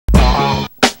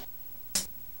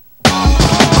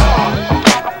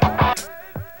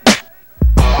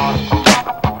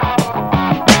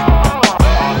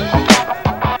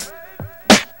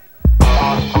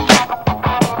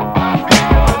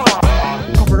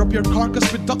up your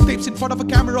carcass with duct tapes in front of a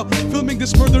camera, filming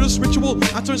this murderous ritual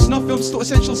and turns snuff films to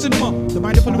essential cinema. The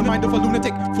mind of a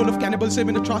lunatic, full of cannibalism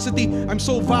and atrocity. I'm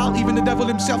so vile, even the devil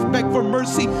himself begged for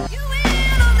mercy.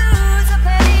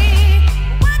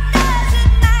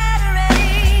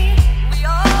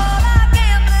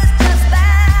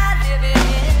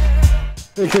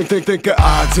 Think of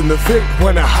odds in the Vic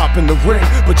when I hop in the ring.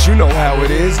 But you know how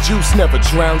it is, juice never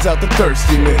drowns out the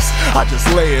thirstiness. I just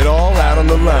lay it all out on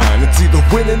the line. It's either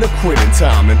winning or quitting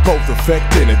time, and both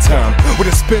effect in a time. With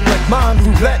a spin like mine,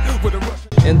 roulette with a rush.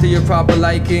 Into your proper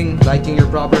liking your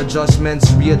proper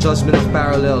adjustments, readjustment of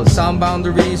parallels, sound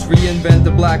boundaries, reinvent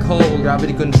the black hole,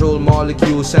 gravity control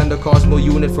molecules, send a Cosmo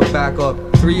unit for backup.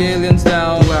 3 aliens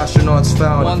down, 2 astronauts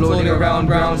found, 1 floating around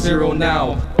ground zero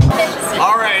now.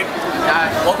 Alright,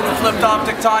 welcome to FlipTop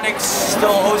Tectonics,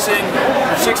 still hosting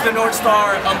 6th North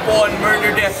Star, Ampon,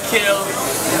 Murder, Death, Kill.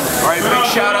 Alright, big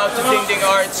shout out to Ding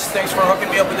Arts, thanks for hooking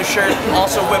me up with the shirt.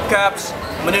 Also Whip Caps,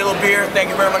 Manila Beer, thank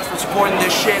you very much for supporting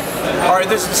this shit. Alright,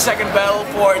 this is the second battle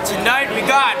for tonight. We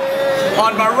got,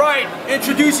 on my right,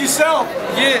 introduce yourself.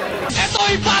 Yeah.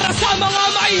 Ito'y para sa mga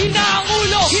mahihina ang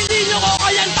ulo. Hindi nyo ko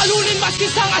kayang talunin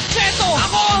maski sang aspeto.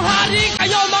 Ako ang hari,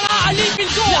 kayo mga alipin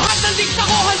ko. Lahat ng dikta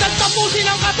ko hanggang tapusin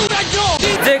ang katulad nyo.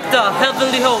 Dhictah,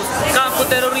 heavenly host, Campo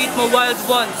Terrorismo, wild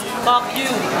ones, fuck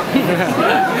you.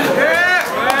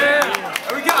 Yeah!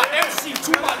 We got MC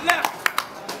to my left.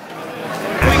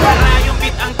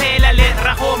 Ang tela,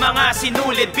 letra ko mga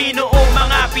sinulid, binuong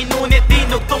mga pinunit,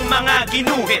 dinugtong mga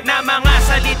ginuhit na mga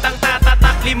salitang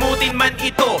tatatak, limutin man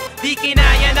ito, di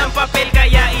kinaya ng papel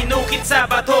kaya inukit sa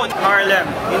baton. Harlem,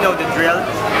 you know the drill.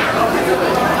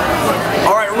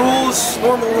 Alright, rules,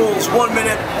 normal rules, 1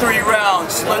 minute, 3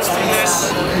 rounds. Let's do this.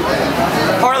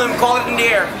 Harlem, call it in the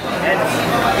air.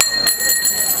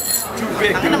 Too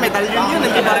big.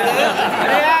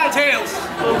 Tails.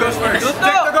 Who goes first?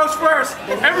 Dhictah goes first.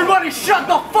 Everybody shut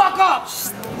the fuck up!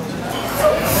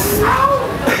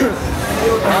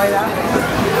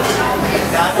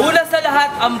 Una sa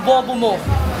lahat, ang bobo mo.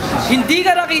 Hindi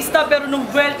ka rakista pero nung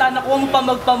buwelta nakuha mo pa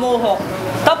magpamuhok.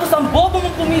 Tapos ang bobo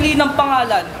mong pumili ng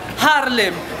pangalan,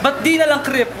 Harlem. Ba't di na lang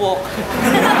crip walk?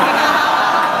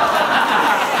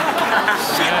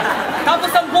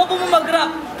 Tapos ang bobo mo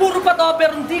mag-rap, puro pa to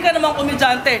pero hindi ka naman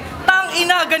komedyante. Tang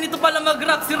ina, ganito pala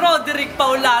mag-rap si Roderick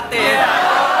Paulate.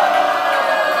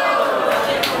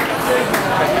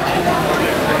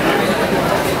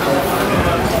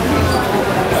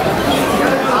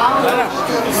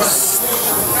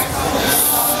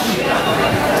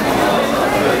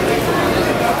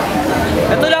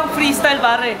 Ito lang freestyle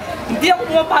pare. Hindi ako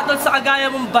pumapatol sa kagaya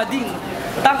mong bading.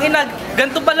 Tangina,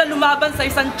 ganito pala lumaban sa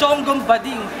isang tiyonggong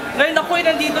bading. Ngayon ako'y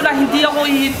nandito na, hindi ako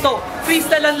hihinto.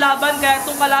 Freestyle ang laban, kaya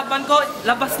itong kalaban ko,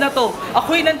 labas na to.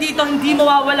 Ako'y nandito, hindi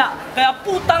mawawala. Kaya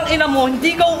putang ina mo,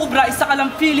 hindi ka uubra, isa ka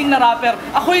lang feeling na rapper.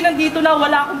 Ako'y nandito na,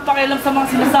 wala akong pakialam sa mga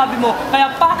sinasabi mo.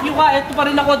 Kaya fuck you ka, ito pa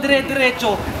rin ako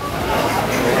dire-diretso.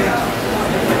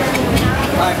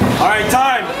 Alright,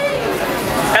 time!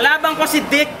 Kalaban ko si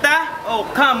Dhictah? Oh,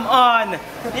 come on!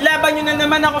 Nilaban nyo na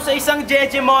naman ako sa isang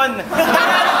Jejemon.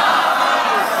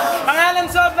 Pangalan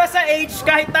sobra sa age,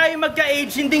 kahit tayo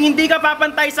magka-age, hindi ka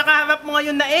papantay sa kaharap mo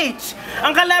ngayon na age.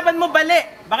 Ang kalaban mo bali,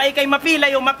 baka ikay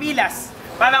mapilay o mapilas.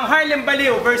 Parang Harlem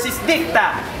Baliw versus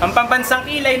Dhictah, ang pambansang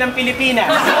kilay ng Pilipinas.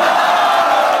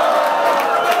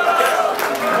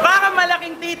 Parang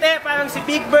malaking tite, parang si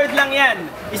Big Bird lang yan.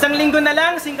 Isang linggo na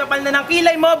lang, singkapal na ng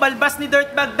kilay mo, balbas ni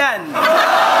Dirt Bagdan.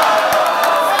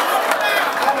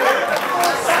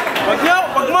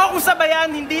 Wag mo akong sabayan,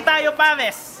 hindi tayo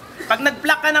pares. Pag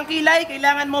nag-pluck ka ng kilay,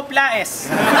 kailangan mo plaes.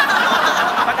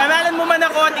 Pag-aralan mo man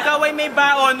ako at ikaw ay may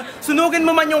baon, sunugin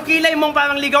mo man yung kilay mong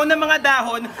parang ligaw ng mga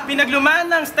dahon, pinaglumaan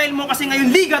ng style mo kasi ngayon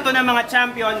liga to ng mga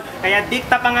champion, kaya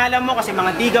Dhictah pangalan mo kasi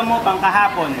mga diga mo pang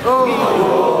kahapon.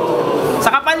 Sa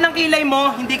kapal ng kilay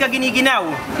mo, hindi ka giniginaw.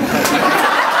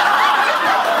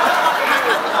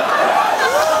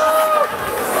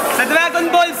 Sa Dragon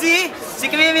Ball Z, si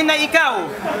Krillin na ikaw.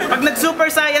 Pag nag-Super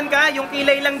Saiyan ka, yung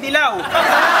kilay lang dilaw.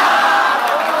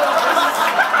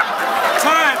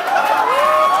 Time!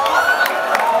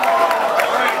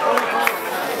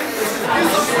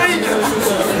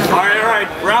 Alright,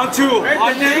 round 2.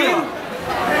 On name.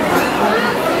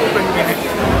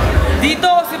 Dito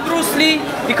ako si Bruce Lee,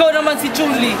 ikaw naman si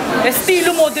Chun-Li.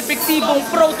 Estilo mo, depektibong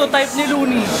prototype ni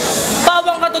Looney.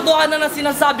 Bawang katotohanan na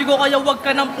sinasabi ko kaya huwag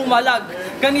ka nang pumalag.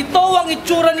 Ganito ang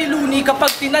itsura ni Looney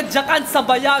kapag tinadyakan sa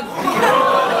bayag.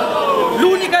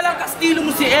 Looney ka lang kastilo mo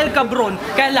si El Cabron,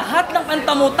 kaya lahat ng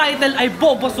kanta mo title ay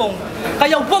bobosong.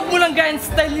 Kaya huwag mo lang gayan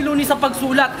style ni Looney sa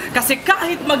pagsulat, kasi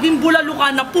kahit maging bulalo ka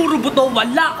na puro buto,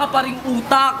 wala ka pa ring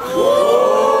utak.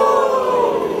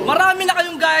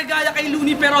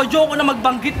 pero ayoko na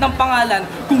magbanggit ng pangalan.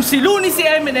 Kung si Looney si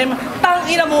Eminem,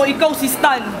 tangina mo, ikaw si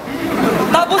Stan.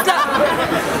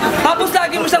 Tapos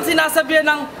lagi mo siyang sinasabihan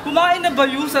ng kumain na ba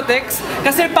you sa text?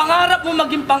 Kasi pangarap mo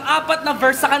maging pang-apat na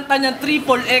verse sa kanta niyang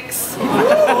Triple X.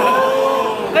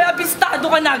 Kaya pistado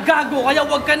ka na, gago, kaya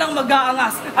huwag ka nang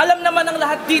mag-aangas. Alam naman ng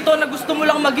lahat dito na gusto mo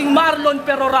lang maging Marlon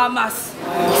pero Ramas.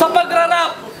 Sa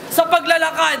pagrarap, sa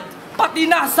paglalakad, pati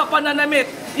na sa pananamit.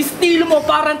 Estilo mo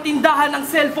parang tindahan ng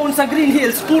cellphone sa Green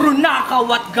Hills, puro nakaw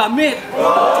at gamit.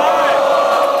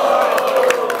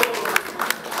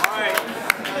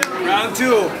 Round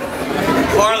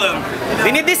 2, Harlem.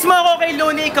 Dinidis mo ako kay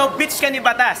Looney, ikaw bitch ka ni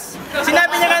Batas.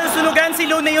 Sinabi niya nga nung sunugan si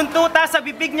Looney yung tuta, sa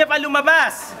bibig niya pa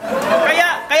lumabas.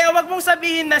 Kaya wag mong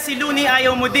sabihin na si Looney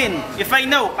ayaw mo din. If I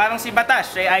know, parang si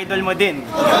Batas, siya idol mo din.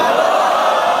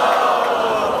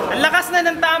 Ang lakas na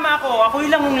ng tama ko,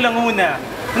 ako'y langong-languna.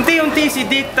 Unti-unti si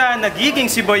Dhictah, nagiging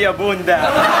si Boy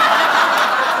Abunda.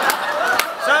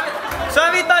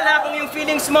 Sorry tol ha, kung yung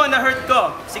feelings mo na-hurt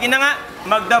ko. Sige na nga,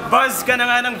 magda-buzz ka na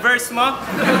nga ng verse mo.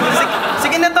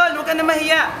 Sige na tol, huwag ka na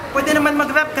mahiya. Pwede naman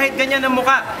mag-rap kahit ganyan ang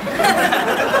muka.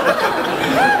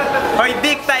 Hoy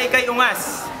Dhictah, ikay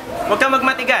ungas. Huwag ka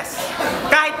magmatigas.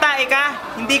 Kahit tae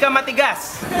ka, hindi ka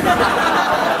matigas.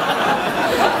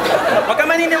 Huwag ka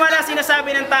maniniwala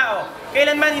sinasabi ng tao.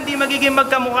 Kailanman hindi magiging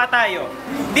magkamukha tayo.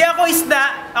 Di ako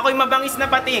isda, ako'y mabangis na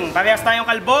pating. Parehas tayong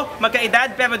kalbo,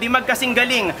 magkaedad, pero di magkasing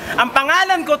galing. Ang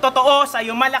pangalan ko totoo,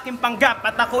 sa'yo malaking panggap.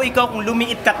 At ako ikaw kung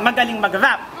lumiit ka't magaling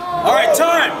mag-rap. Alright,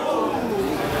 time!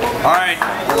 Alright,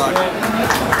 hold on.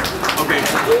 Okay.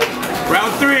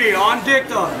 Round 3, on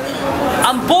Dhictah.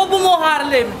 Ang bobo mo,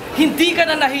 Harlem, hindi ka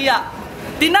na nahiya.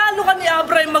 Tinalo ka ni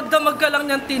Abray, magdamag ka lang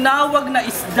niyang tinawag na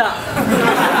isda.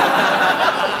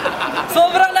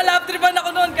 Sobrang nalaptripan ako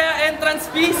noon, kaya entrance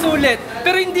fee, sulit.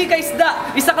 Pero hindi ka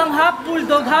isda, isa kang half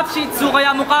bulldog, half shih tzu,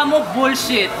 kaya mukha mo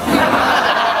bullshit.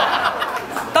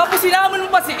 Tapos sinamon mo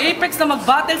pa si Apex na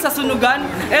mag-battle sa sunugan.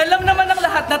 Eh alam naman ng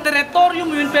lahat na teritoryo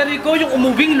mo yun, pero ikaw yung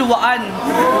umuwing luwaan.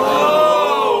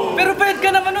 Pero pwede ka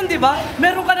naman nun, di ba?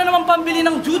 Meron ka na naman pambili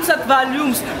ng jutes at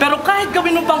volumes. Pero kahit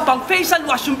gawin mo pang facial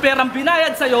wash yung perang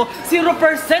binayad sa'yo,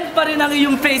 0% pa rin ang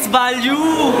iyong face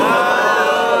value.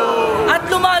 At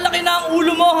lumalaki na ang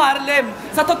ulo mo, Harlem.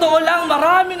 Sa totoo lang,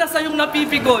 marami na sa'yong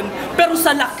napipikon. Pero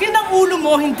sa laki ng ulo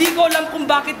mo, hindi ko alam kung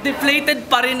bakit deflated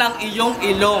pa rin ang iyong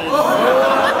ilong.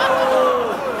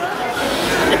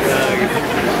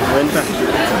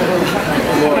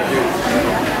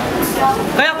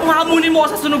 Kaya kung hamunin mo ako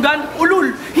sa sunugan,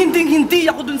 ulul, hindi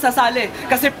ako dun sasali.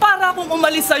 Kasi para akong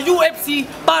umalis sa UFC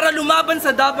para lumaban sa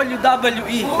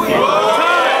WWE.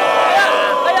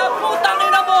 Kaya putang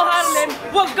ina mo, Harlem,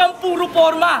 huwag kang puro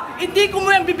forma. Hindi ko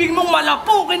mo yung bibig mong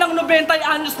malapukin ng 90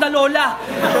 anyos na lola.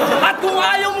 At kung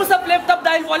ayaw mo sa FlipTop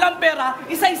dahil walang pera,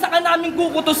 isa-isa ka naming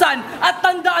kukutusan. At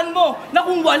tandaan mo na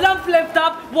kung walang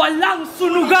FlipTop, walang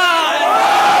sunugan!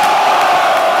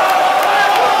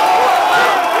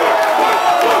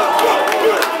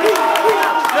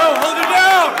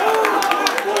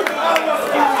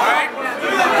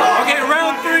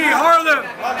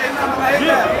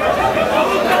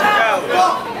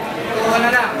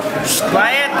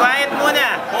 Quiet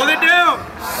muna. Hold it down!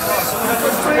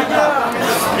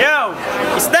 Yo,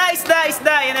 isda.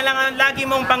 Yan na lang ang lagi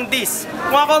mong pang-diss.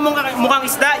 Kung ako mukhang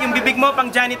isda, yung bibig mo pang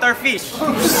janitor fish.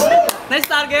 Nice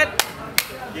target.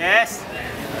 Yes.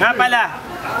 Nga pala,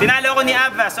 tinalo ko ni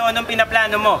Ava, so anong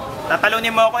pinaplano mo?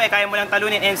 Tatalunin mo ako kaya mo lang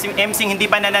talunin MC hindi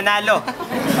pa nananalo.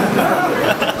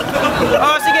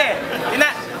 Oh, sige.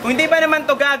 Kung hindi ba naman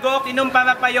to gago,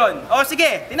 kinumpara pa yon. O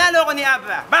sige, tinalo ko ni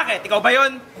Abra. Bakit? Ikaw ba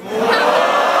yon?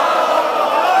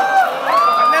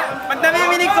 Pag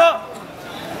naririnig ko,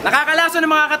 nakakalaso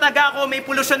ng mga kataga ko, may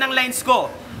pollution ng lines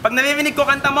ko. Pag naririnig ko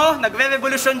kanta mo,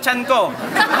 nagre-revolution chan ko.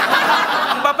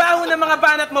 Ang babaho ng mga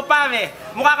banat mo, pare,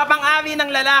 mukha ka pang ari ng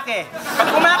lalaki.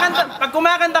 Pag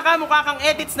kumakanta ka, mukha kang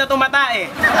edits na tumatae.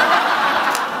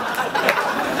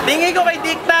 Tingin ko kay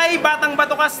Dhictah,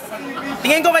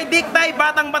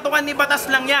 batang batukan ni Batas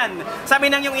lang yan. Sabi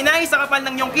ng yung inay, sa kapal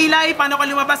ng yung kilay, paano ka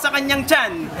lumabas sa kanyang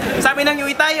tiyan? Sabi ng yung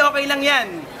itay, okay lang yan.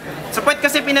 Supwet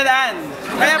kasi pinadaan.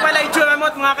 Kaya pala itsura mo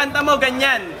at mga kanta mo,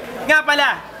 ganyan. Nga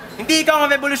pala, hindi ikaw ang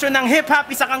revolusyon ng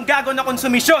hip-hop, isa kang gago na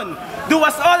konsumisyon. Do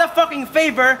us all a fucking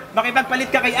favor,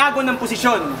 makipagpalit ka kay Ago ng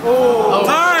posisyon.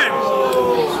 Time!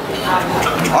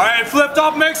 Alright,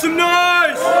 FlipTop, make some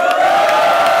noise!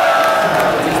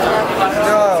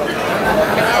 Yo,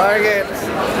 target,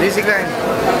 basic line,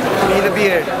 need a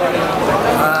beer.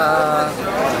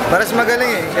 Para sa magaling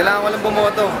eh, kailangan ko lang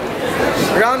bumoto.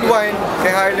 Round 1,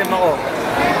 kay Harlem ako.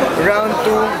 Round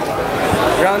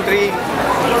 2, round 3,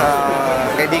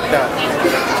 kay Dhictah.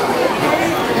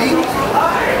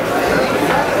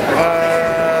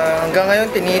 Hanggang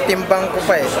ngayon, tinitimbang ko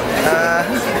pa eh.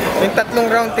 Yung tatlong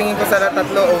round, tingin ko sa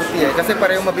tatlo OT eh. Kasi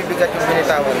pareho mabibigat yung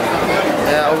binitawan.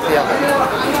 Kaya OT ako.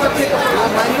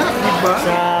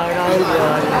 Sa round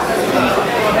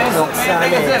 1, sa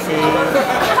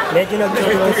medyo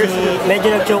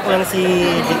nag-choke lang si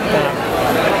Dhictah.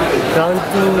 Round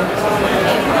 2,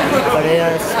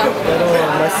 parehas. Pero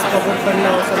mas pagpuntan na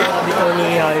ako sa mga bitaw ni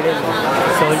Harlem.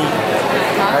 Solid.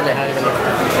 Harlem.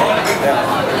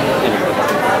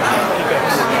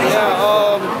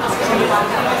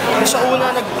 Sa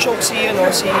una nag-choke si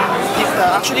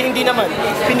Dhictah. Actually hindi naman.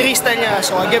 Pinrestyle niya,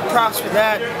 so I give props for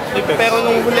that. Pero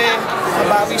nung huli,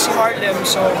 nabawi si Harlem,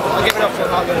 so I give it up for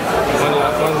Harlem.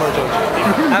 One more joke.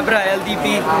 Abra,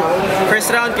 LDP. First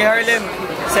round kay Harlem.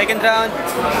 Second round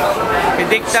kay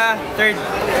Dhictah. Third,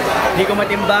 hindi ko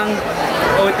matimbang,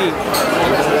 OT.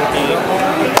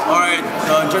 Alright,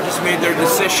 judges made their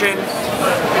decision.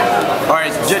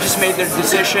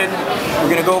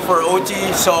 We're gonna go for OT,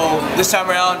 so this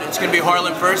time around it's gonna be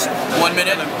Harlem first. 1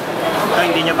 minute.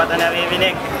 Hindi nyo pa ito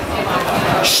naririnig.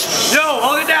 Yo,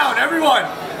 hold it down, everyone!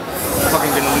 I'm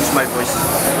fucking gonna lose my voice.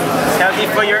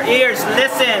 Healthy for your ears,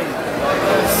 listen!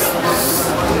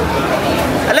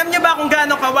 Alam niyo ba kung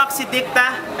gaano kawak si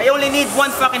Dhictah? I only need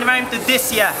one fucking rhyme to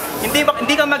diss ya. Hindi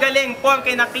ka magaling,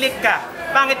 porke na-click ka.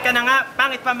 Pangit ka na nga,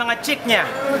 pangit pa mga chick niya.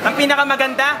 Ang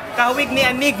pinakamaganda, kahawig ni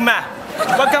Enigma.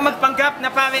 Huwag kang magpanggap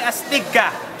na pare astig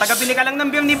ka. Tagabili ka lang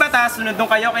ng beer ni Batas, sunod nung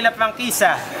kayo kay La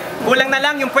Prangkisa. Kulang na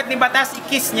lang yung puwet ni Batas,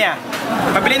 i-kiss niya.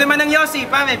 Pabili naman ng Yossi,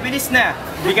 pare, bilis na.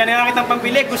 Di ka na kitang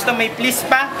pambili, gusto may please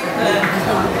pa.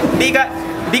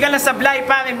 Di ka lang sablay,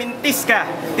 pare, mintis ka.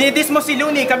 Dinidis mo si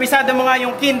Looney, kabisado mo nga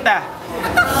yung kinta.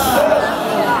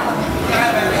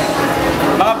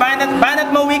 Mga banat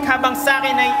mo weak habang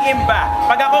sa'kin ay imba.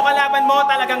 Pag ako kalaban mo,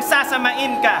 talagang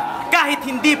sasamain ka. Kahit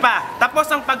hindi pa, tapos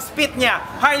ang pag-spit niya.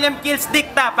 Harlem kills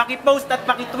Dhictah, paki-post at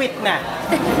paki-tweet na.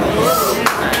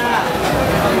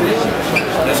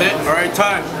 That's it? Alright,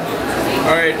 time.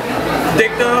 Alright,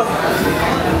 Dhictah,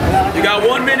 you got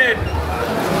 1 minute.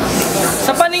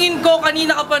 Sa paningin ko,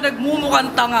 kanina ka pa nagmumukhang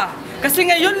tanga. Kasi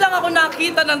ngayon lang ako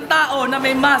nakita ng tao na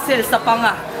may muscle sa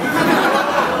panga.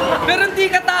 Pero hindi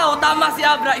ka tao, tama si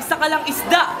Abra, isa ka lang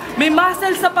isda. May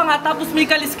muscle sa panga tapos may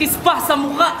kaliskis pa sa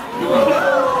mukha.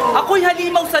 Ako'y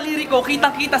halimaw sa liriko,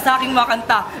 kitang-kita sa aking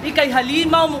makanta. Ika'y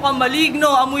halimaw, mukhang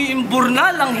maligno, amoy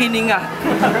imburnal ang hininga.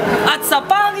 At sa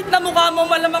pangit na mukha mo,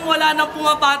 malamang wala nang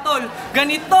pumapatol.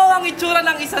 Ganito ang itsura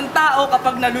ng isang tao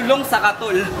kapag nalulong sa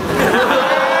katol.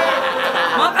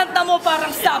 Mga kanta mo parang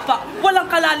sapa, walang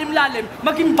kalalim-lalim.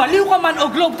 Maging baliw ka man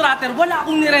o globetrotter, wala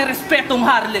akong nire-respetong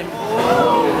Harlem.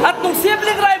 At nung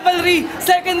simpleng rivalry,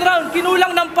 second round,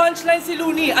 kinulang ng punchline si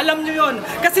Looney. Alam nyo yon,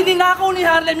 kasi ninakaw ni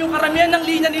Harlem yung karamihan ng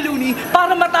linya ni Looney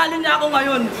para matalo niya ako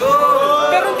ngayon.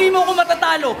 Pero hindi mo ako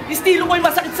matatalo. Estilo ko'y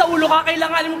masakit sa ulo,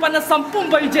 kakailanganin mo pa ng 10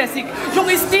 biogesic. Yung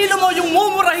estilo mo, yung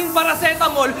mumurahin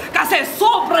paracetamol, kasi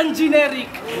sobrang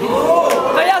generic.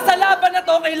 Kaya sa laban na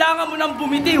to, kailangan mo nang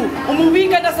bumitiw. Umuwi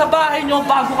ka na sa bahay nyo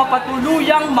bago ka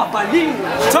patuluyang mabaliw.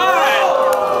 Time!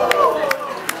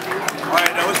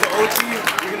 Alright, that was the OT.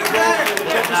 We're gonna go to the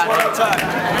judges one more time.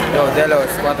 Yo,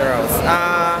 Delos, Waterhouse.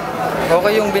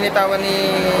 Okay yung binitawan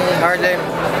ni Harlem.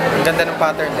 Ang ganda ng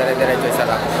pattern, dire-diretso isa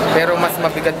lang. Pero mas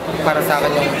mabigat para sa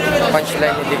akin yung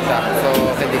punchline ni Dhictah. So,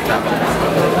 kay Dhictah.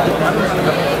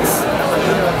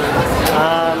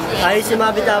 Ayos yung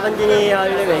mga bitawan din ni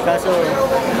Harlem eh, kaso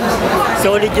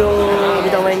solid yung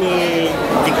bitawan ni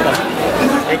Dhictah.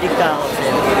 Kay Dhictah ako.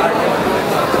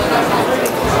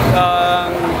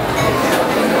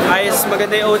 Ayos,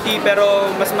 maganda yung OT pero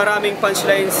mas maraming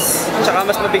punchlines tsaka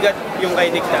mas mabigat yung kay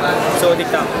Dhictah. So,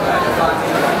 Dhictah.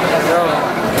 Yo,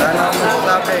 ano ang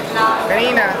masasabi?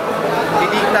 Kanina, si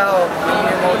Dhictah ako,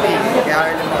 yung OT, kay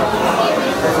Harlem ako.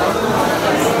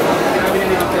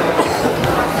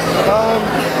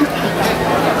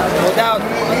 No doubt,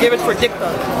 I'll give it for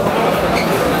Dhictah.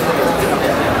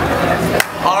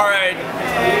 Alright,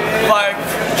 5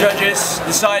 judges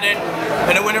decided,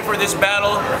 and the winner for this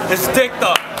battle is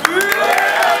Dhictah.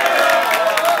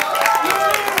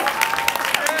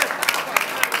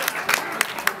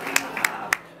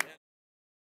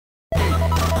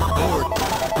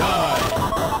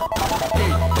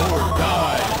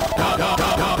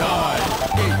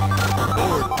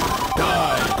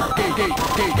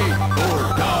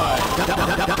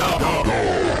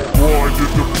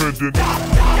 Independent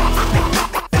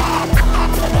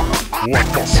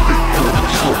like a skateboard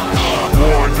truck.